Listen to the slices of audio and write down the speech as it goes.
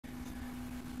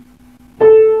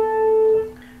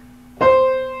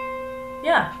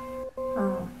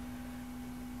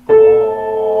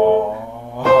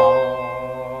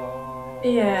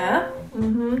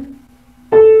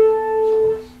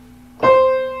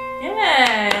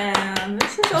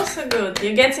it's also good.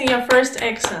 You're getting your first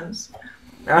accents.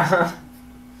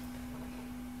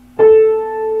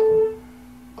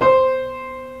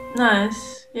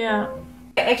 Nice, yeah.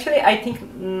 Actually, I think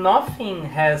nothing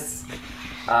has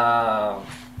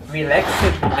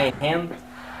relaxed my hand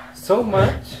so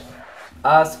much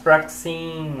as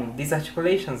practicing these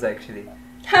articulations, actually.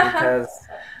 Because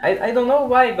I don't know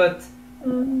why, but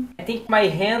I think my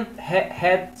hand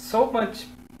had so much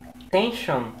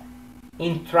tension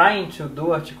in trying to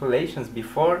do articulations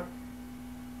before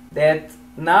that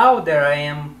now that I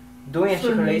am doing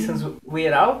articulations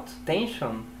without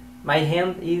tension, my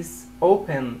hand is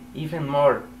open even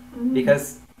more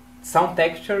because sound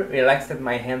texture relaxed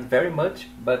my hand very much,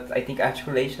 but I think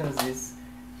articulations is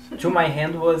to my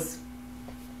hand was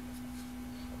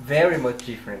very much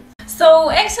different. So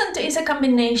accent is a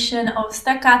combination of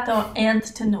staccato and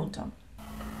tenuto.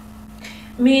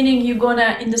 Meaning you're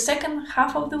gonna, in the second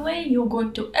half of the way, you're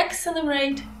going to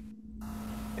accelerate,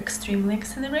 extremely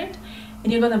accelerate,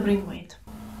 and you're gonna bring weight.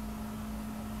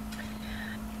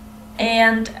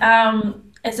 And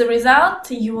as a result,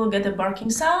 you will get a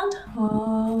barking sound.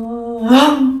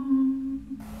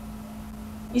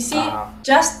 You see,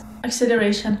 just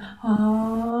acceleration.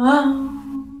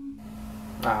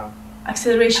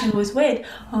 Acceleration with weight.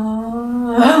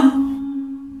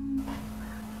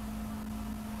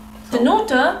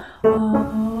 Tenuto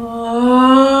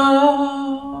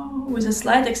with a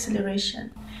slight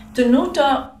acceleration.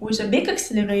 Tenuto with a big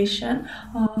acceleration.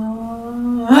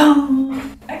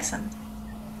 Accent.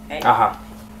 Okay?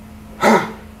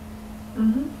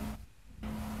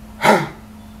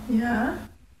 Yeah.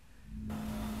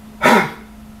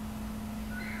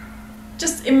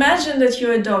 Just imagine that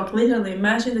you're a dog. Literally,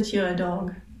 imagine that you're a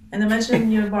dog. And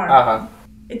imagine you're barking.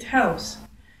 It helps.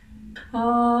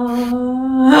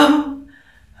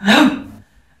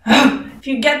 If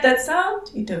you get that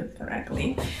sound, you do it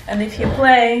correctly. And if you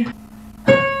play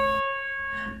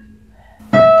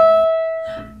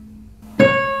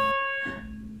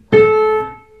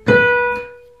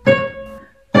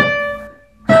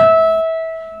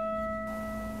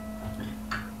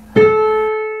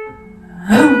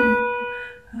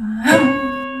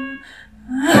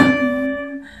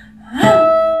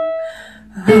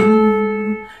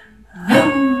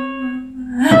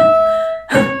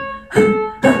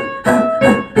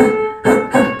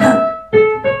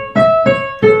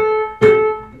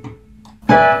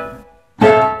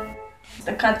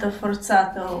staccato,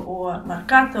 forzato, or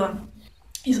marcato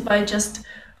is by just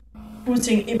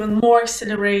putting even more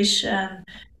acceleration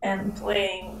and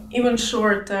playing even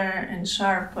shorter and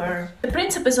sharper. The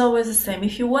principle is always the same.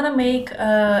 If you want to make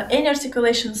any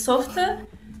articulation softer,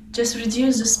 just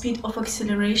reduce the speed of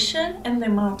acceleration and the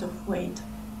amount of weight.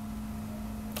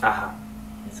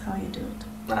 That's how you do it.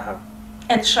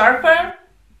 And sharper,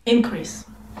 increase.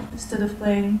 Instead of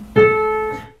playing,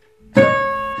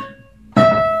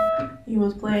 you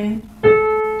would play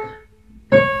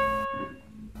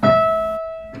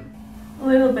a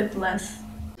little bit less.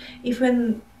 If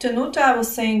in tenuto I was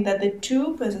saying that the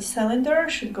tube as a cylinder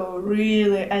should go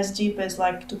really as deep as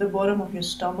like to the bottom of your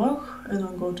stomach and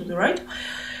then go to the right,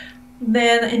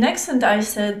 then in accent I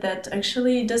said that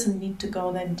actually it doesn't need to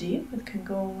go that deep, it can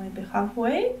go maybe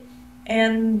halfway.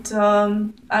 And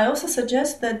I also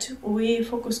suggest that we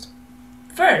focus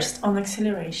first on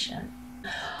acceleration.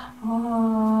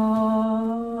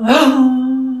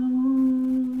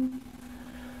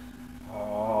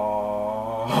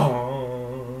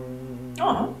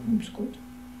 That's good.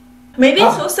 Maybe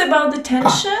it's also about the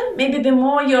tension. Maybe the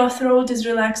more your throat is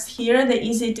relaxed here, the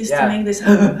easier it is to make this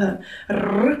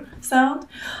sound.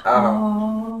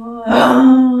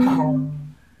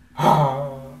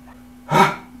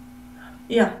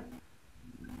 Yeah.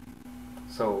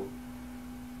 So.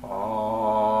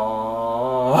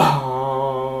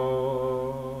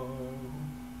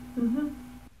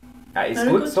 It's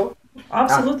good, so?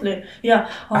 Absolutely. Yeah.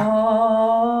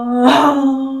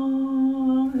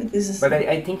 But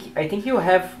I think you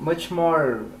have much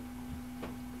more.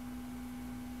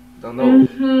 Don't know.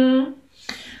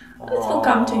 It will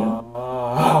come to you.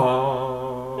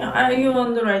 Yeah, you're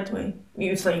on the right way.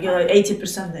 It's like you're like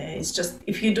 80% there. It's just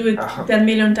if you do it 10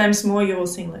 million times more, you will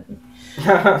sing like me.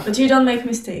 But you don't make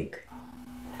mistake.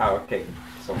 Okay.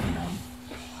 So.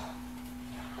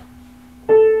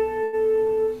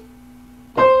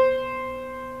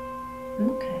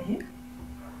 Okay.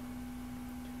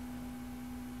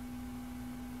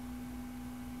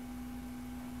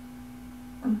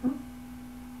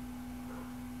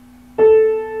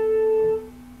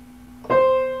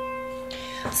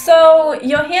 So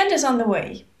your hand is on the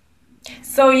way.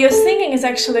 So your singing is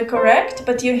actually correct,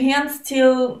 but your hand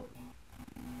still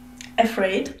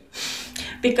afraid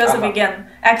because of, again,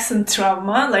 accent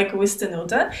trauma, like with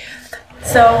tenuta.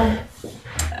 So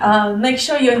make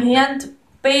sure your hand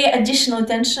pay additional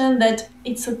attention that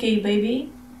it's okay,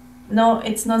 baby. No,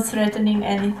 it's not threatening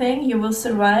anything. You will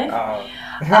survive.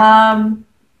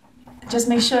 Just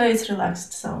make sure it's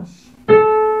relaxed. So,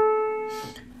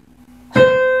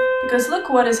 because look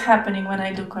what is happening when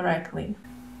I do correctly.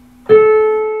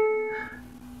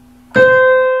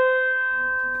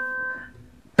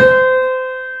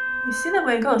 You see the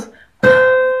way it goes.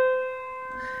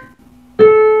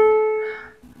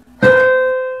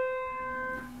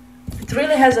 It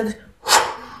really has a,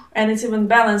 and it's even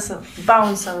bounce a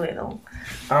little.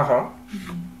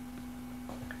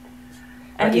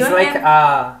 And it's like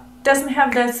doesn't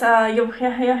have that. Your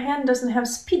hand doesn't have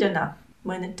speed enough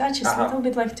when it touches. A little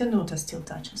bit like tenuta still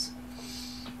touches.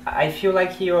 I feel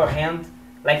like your hand,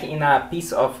 like in a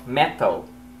piece of metal,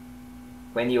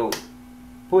 when you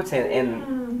put it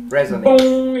in resonance.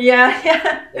 Boom! Yeah.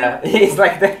 Yeah, it's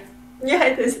like that. Yeah,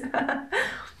 it is.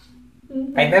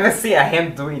 I never see a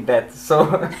hand doing that,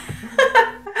 so.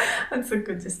 That's a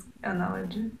good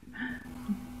analogy.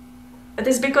 It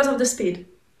is because of the speed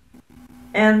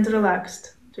and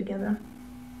relaxed together.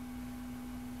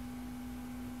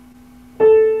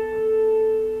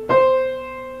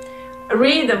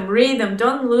 Rhythm,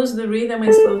 don't lose the rhythm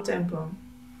in slow tempo.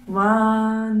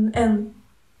 1 and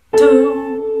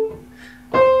 2.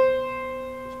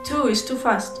 2 is too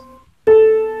fast.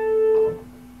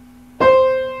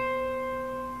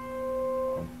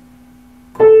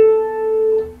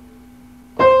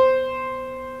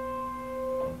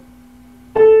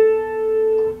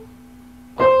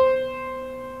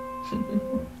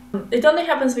 It only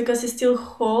happens because you still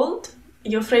hold,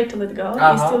 you're afraid to let go,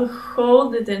 you still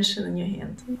hold the tension in your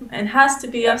hand. It has to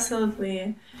be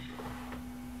absolutely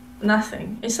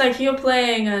nothing. It's like you're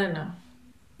playing, I don't know,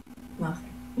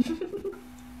 nothing.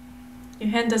 Your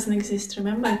hand doesn't exist,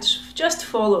 remember? It just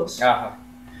follows.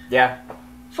 Yeah.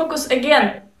 Focus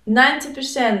again,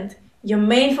 90%. Your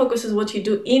main focus is what you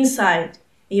do inside.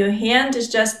 Your hand is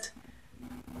just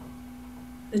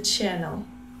the channel.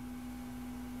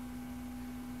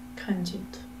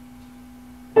 Conduit.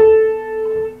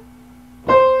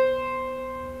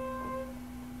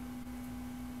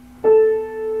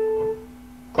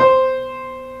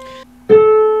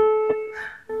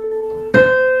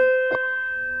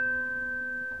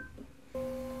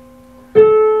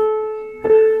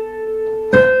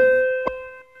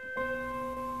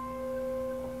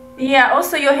 Yeah,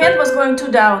 also your hand was going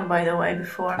too down, by the way,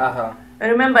 before.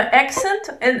 Remember accent,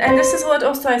 and this is what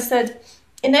also I said.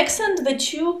 In accent, the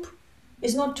tube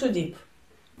is not too deep.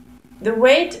 The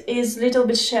weight is a little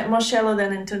bit more shallow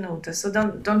than in tenuta, so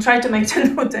don't try to make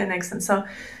tenuta in accent. So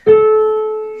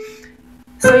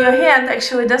your hand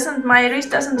actually doesn't, my wrist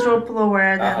doesn't drop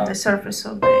lower than the surface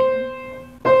of the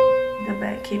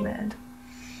keypad.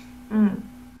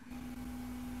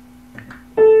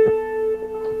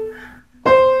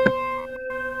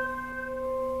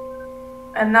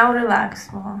 And now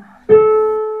relax more.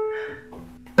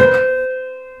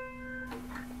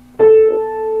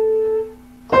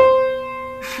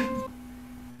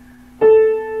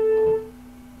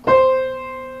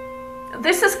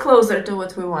 This is closer to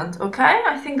what we want, okay?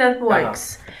 I think that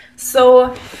works.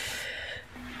 So,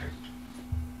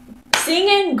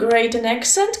 singing, great in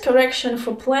accent, correction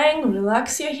for playing,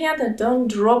 relax your hand and don't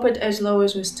drop it as low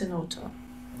as with tenuta.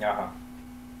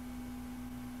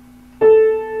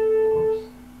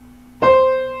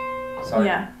 Sorry.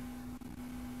 Yeah.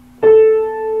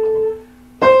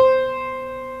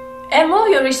 And move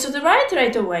your wrist to the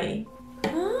right away.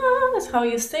 That's how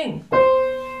you sing.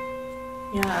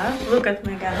 Yeah, look at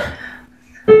me again.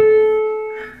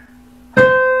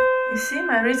 You see,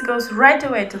 my wrist goes right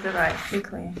away to the right,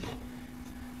 quickly.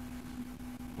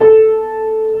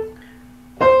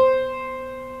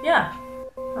 Yeah.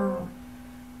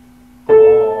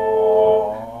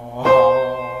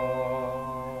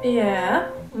 Yeah.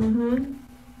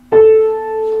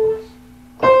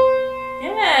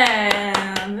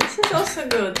 Yeah, this is also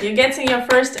good. You're getting your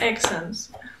first accents.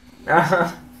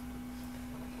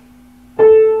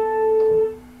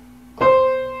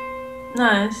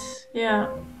 Nice, yeah.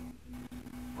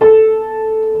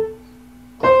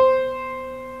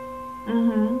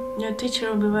 Your teacher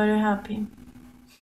will be very happy.